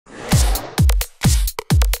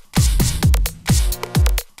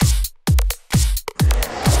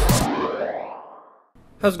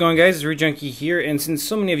How's it going, guys? It's ReJunkie here, and since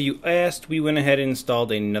so many of you asked, we went ahead and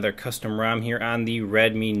installed another custom ROM here on the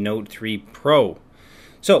Redmi Note 3 Pro.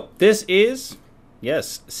 So this is,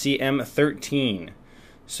 yes, CM13.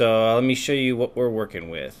 So let me show you what we're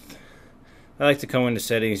working with. I like to go into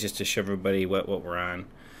settings just to show everybody what we're on.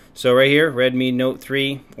 So right here, Redmi Note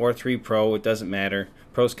 3 or 3 Pro, it doesn't matter.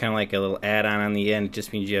 Pro's kind of like a little add-on on the end. It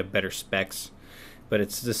just means you have better specs, but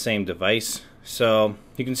it's the same device. So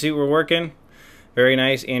you can see we're working. Very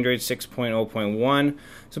nice, Android 6.0.1.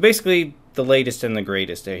 So basically the latest and the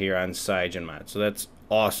greatest here on CyanogenMod. So that's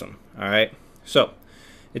awesome. Alright, so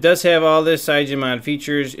it does have all this CyanogenMod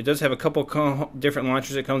features. It does have a couple different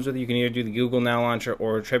launchers it comes with. You can either do the Google Now launcher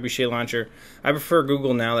or Trebuchet launcher. I prefer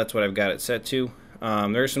Google Now, that's what I've got it set to.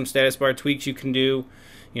 There are some status bar tweaks you can do.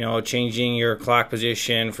 You know, changing your clock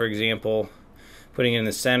position, for example, putting it in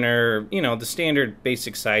the center, you know, the standard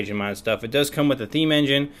basic CyanogenMod stuff. It does come with a theme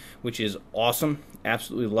engine, which is awesome.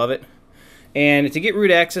 Absolutely love it. And to get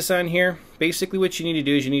root access on here, basically what you need to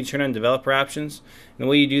do is you need to turn on developer options. And the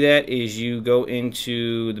way you do that is you go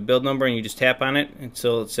into the build number and you just tap on it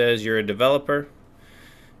until it says you're a developer.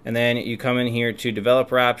 And then you come in here to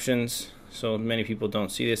developer options. So many people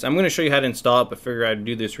don't see this. I'm going to show you how to install it, but figure I'd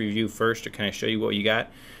do this review first to kind of show you what you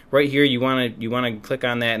got. Right here, you want to click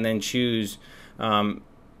on that and then choose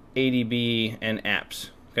ADB and apps,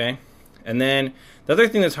 okay? And then the other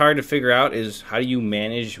thing that's hard to figure out is how do you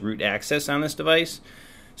manage root access on this device.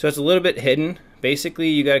 So it's a little bit hidden. Basically,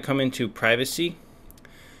 you got to come into privacy,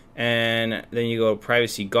 and then you go to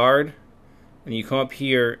privacy guard, and you come up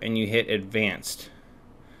here and you hit advanced.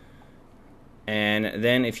 And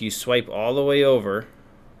then if you swipe all the way over,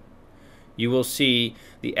 you will see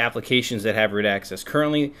the applications that have root access.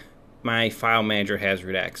 Currently, my file manager has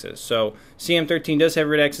root access. So CM13 does have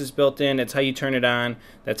root access built in. That's how you turn it on.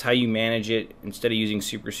 That's how you manage it instead of using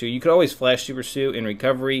SuperSU. You could always flash SuperSU in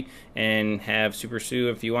recovery and have SuperSU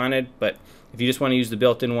if you wanted, but if you just want to use the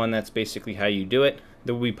built-in one, that's basically how you do it.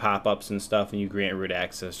 There will be pop-ups and stuff, and you grant root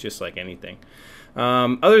access just like anything.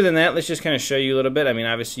 Other than that, let's just kind of show you a little bit. I mean,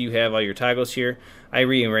 obviously you have all your toggles here. I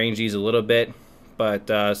rearranged these a little bit, but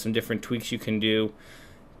some different tweaks you can do.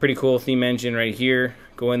 Pretty cool theme engine right here.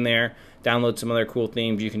 Go in there, download some other cool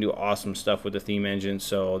themes. You can do awesome stuff with the theme engine,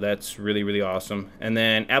 so that's really, really awesome. And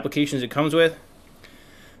then applications it comes with.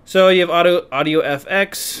 So you have Audio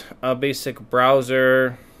FX, a basic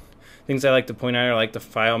browser. Things I like to point out are like the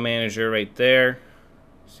file manager right there.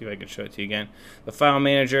 See if I can show it to you again. The file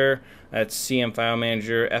manager, that's CM File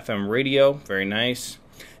Manager, FM radio, very nice.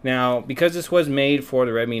 Now, because this was made for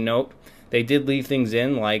the Redmi Note, they did leave things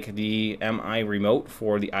in like the MI remote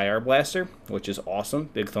for the IR blaster, which is awesome.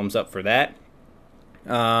 Big thumbs up for that.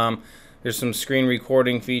 There's some screen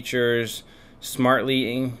recording features,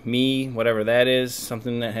 Smartly Me, whatever that is,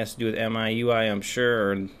 something that has to do with MIUI, I'm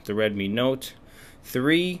sure, or the Redmi Note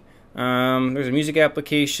 3. There's a music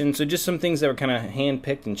application, so just some things that were kind of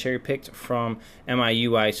hand-picked and cherry-picked from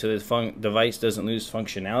MIUI so the device doesn't lose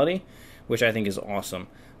functionality, which I think is awesome.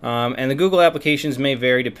 And the Google applications may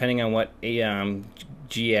vary depending on what G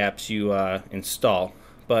apps you install,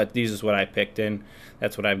 but these is what I picked in.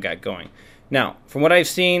 That's what I've got going. Now, from what I've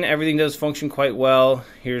seen, everything does function quite well.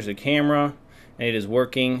 Here's the camera, and it is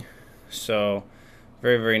working, so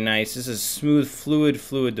very, very nice. This is a smooth,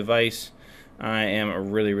 fluid device. I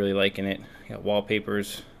am really, really liking it. Got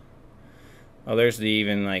wallpapers. Oh, there's the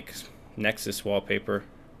even like Nexus wallpaper.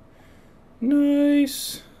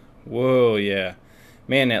 Nice. Whoa, yeah.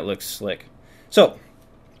 Man, that looks slick. So,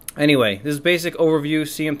 anyway, this is basic overview,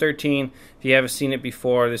 CM13. If you haven't seen it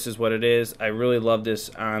before, this is what it is. I really love this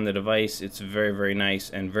on the device. It's very, very nice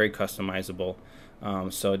and very customizable.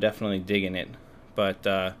 So definitely digging it. But,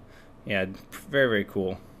 yeah, very, very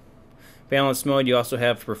cool. Balance mode, you also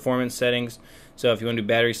have performance settings. So if you want to do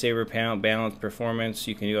battery saver, balance performance,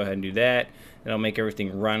 you can go ahead and do that. It'll make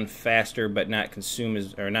everything run faster but not consume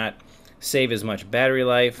or not save as much battery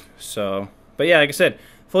life. So, but yeah, like I said,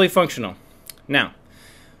 fully functional. Now,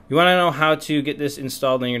 you want to know how to get this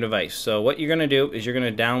installed on your device. So what you're going to do is you're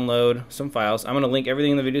going to download some files. I'm going to link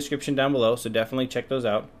everything in the video description down below, so definitely check those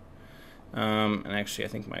out. And actually, I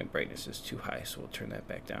think my brightness is too high, so we'll turn that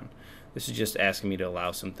back down. This is just asking me to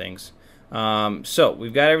allow some things. So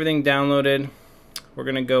we've got everything downloaded. We're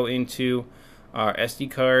going to go into our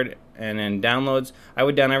SD card and then downloads. I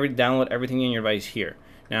would download everything in your device here.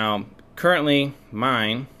 Now, currently,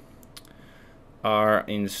 mine are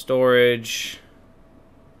in storage.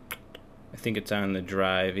 I think it's on the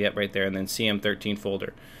drive. Yep, right there, and then CM13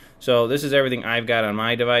 folder. So this is everything I've got on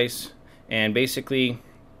my device, and basically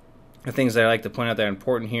the things that I like to point out that are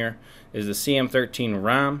important here is the CM13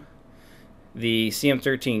 Rom, the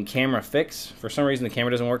CM13 camera fix. For some reason, the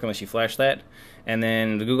camera doesn't work unless you flash that. And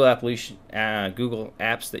then the Google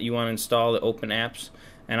apps that you want to install, the open apps.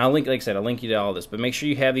 And I'll link, like I said, I'll link you to all this. But make sure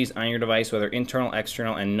you have these on your device, whether internal,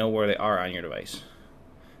 external, and know where they are on your device.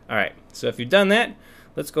 All right, so if you've done that,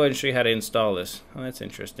 let's go ahead and show you how to install this. Oh, that's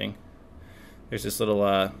interesting. There's this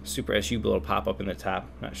little Super SU little pop-up in the top.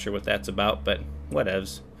 Not sure what that's about, but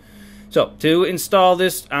whatevs. So to install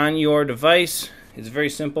this on your device, it's very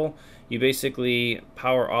simple. You basically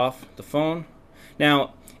power off the phone.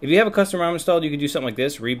 Now, if you have a custom ROM installed, you could do something like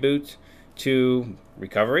this: reboot to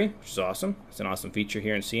recovery, which is awesome. It's an awesome feature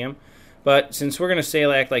here in CM. But since we're going to say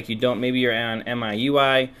act like you don't, maybe you're on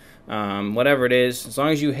MIUI, whatever it is, as long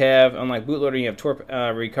as you have, unlike bootloader, you have Torp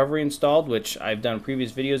recovery installed, which I've done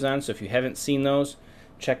previous videos on. So if you haven't seen those,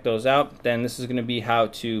 check those out. Then this is going to be how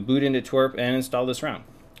to boot into Torp and install this ROM.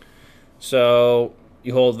 So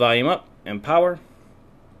you hold volume up and power.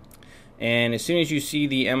 And as soon as you see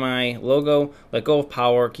the MI logo, let go of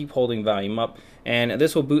power, keep holding volume up, and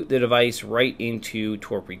this will boot the device right into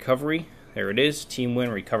Torp Recovery. There it is,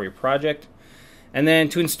 TeamWin Recovery Project. And then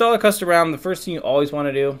to install a custom ROM, the first thing you always want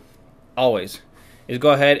to do, is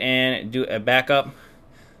go ahead and do a backup.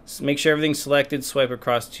 Make sure everything's selected, swipe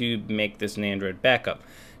across to make this Nandroid Backup.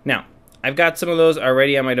 Now, I've got some of those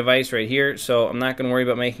already on my device right here, so I'm not going to worry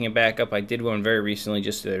about making a backup. I did one very recently,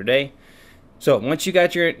 just the other day. So once you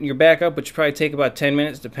got your backup, which will probably take about 10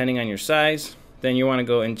 minutes depending on your size, then you want to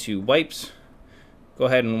go into wipes. Go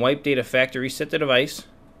ahead and wipe data factory, reset the device,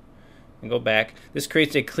 and go back. This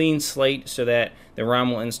creates a clean slate so that the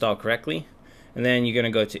ROM will install correctly. And then you're going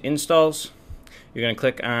to go to installs. You're going to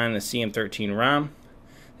click on the CM13 ROM.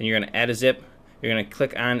 Then you're going to add a zip. You're going to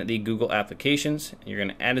click on the Google applications. You're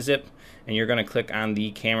going to add a zip, and you're going to click on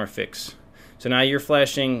the camera fix. So now you're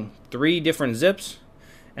flashing 3 different zips,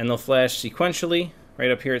 and they'll flash sequentially. Right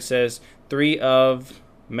up here it says 3 of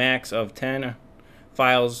max of 10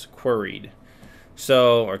 files queried.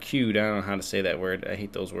 So, or queued, I don't know how to say that word. I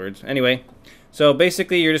hate those words. Anyway, so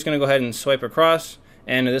basically you're just going to go ahead and swipe across,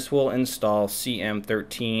 and this will install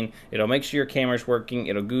CM13. It'll make sure your camera's working.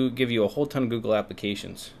 It'll give you a whole ton of Google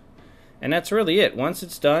applications. And that's really it. Once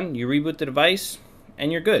it's done, you reboot the device,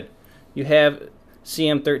 and you're good. You have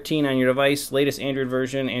CM13 on your device, latest Android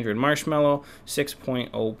version, Android Marshmallow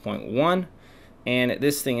 6.0.1, and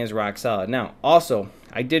this thing is rock solid. Now, also,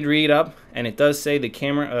 I did read up, and it does say the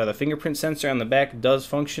camera, the fingerprint sensor on the back does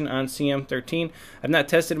function on CM13. I've not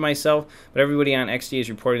tested it myself, but everybody on XD is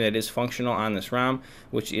reporting that it is functional on this ROM,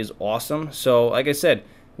 which is awesome. So, like I said,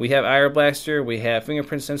 we have IR Blaster, we have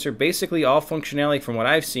fingerprint sensor. Basically, all functionality from what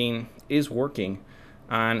I've seen is working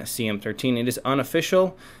on CM13. It is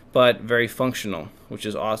unofficial, but very functional, which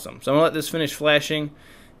is awesome. So I'm gonna let this finish flashing,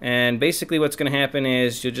 and basically what's gonna happen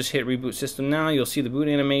is you'll just hit reboot system now. You'll see the boot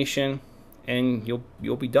animation, and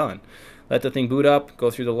you'll be done. Let the thing boot up,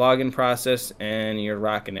 go through the login process, and you're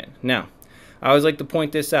rocking it. Now, I always like to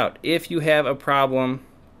point this out. If you have a problem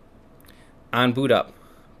on boot up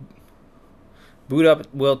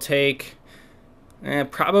will take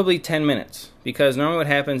probably 10 minutes, because normally what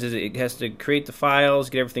happens is it has to create the files,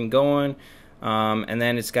 get everything going, and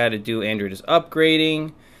then it's got to do Android is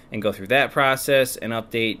upgrading and go through that process and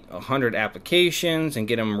update 100 applications and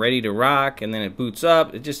get them ready to rock, and then it boots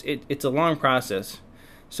up. It's a long process,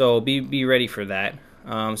 so be ready for that.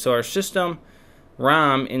 So our system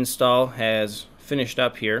ROM install has finished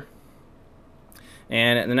up here,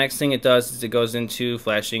 and the next thing it does is it goes into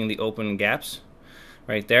flashing the open gaps.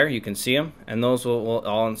 Right there, you can see them, and those will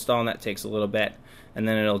all install, and that takes a little bit, and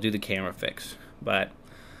then it'll do the camera fix. But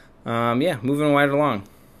yeah, moving right along.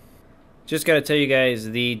 Just got to tell you guys,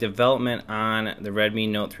 the development on the Redmi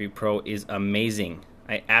Note 3 Pro is amazing.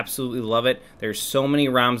 I absolutely love it. There's so many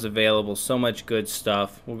ROMs available, so much good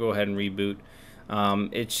stuff. We'll go ahead and reboot.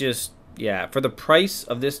 It's just, yeah, for the price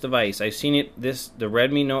of this device, I've seen it, the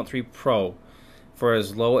Redmi Note 3 Pro, for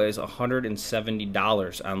as low as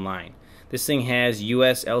 $170 online. This thing has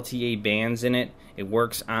US LTA bands in it. It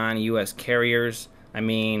works on US carriers. I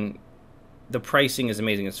mean, the pricing is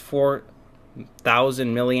amazing. It's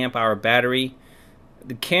 4,000 milliamp hour battery.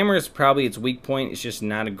 The camera is probably its weak point. It's just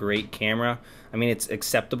not a great camera. I mean, it's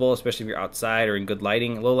acceptable, especially if you're outside or in good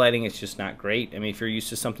lighting. Low lighting, it's just not great. I mean, if you're used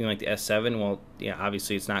to something like the S7, well, yeah,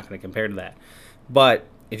 obviously it's not going to compare to that. But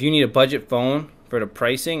if you need a budget phone for the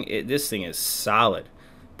pricing, this thing is solid.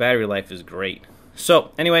 Battery life is great.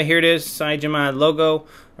 So, anyway, here it is, CyanogenMod logo,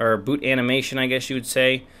 or boot animation, I guess you would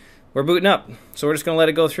say. We're booting up, so we're just going to let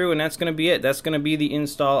it go through, and that's going to be it. That's going to be the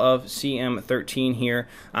install of CM13 here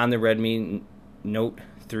on the Redmi Note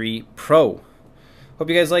 3 Pro. Hope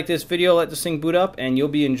you guys like this video. Let this thing boot up, and you'll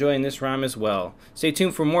be enjoying this ROM as well. Stay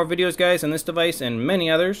tuned for more videos, guys, on this device and many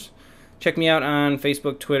others. Check me out on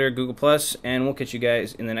Facebook, Twitter, Google+, and we'll catch you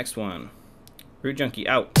guys in the next one. Root Junkie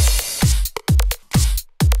out.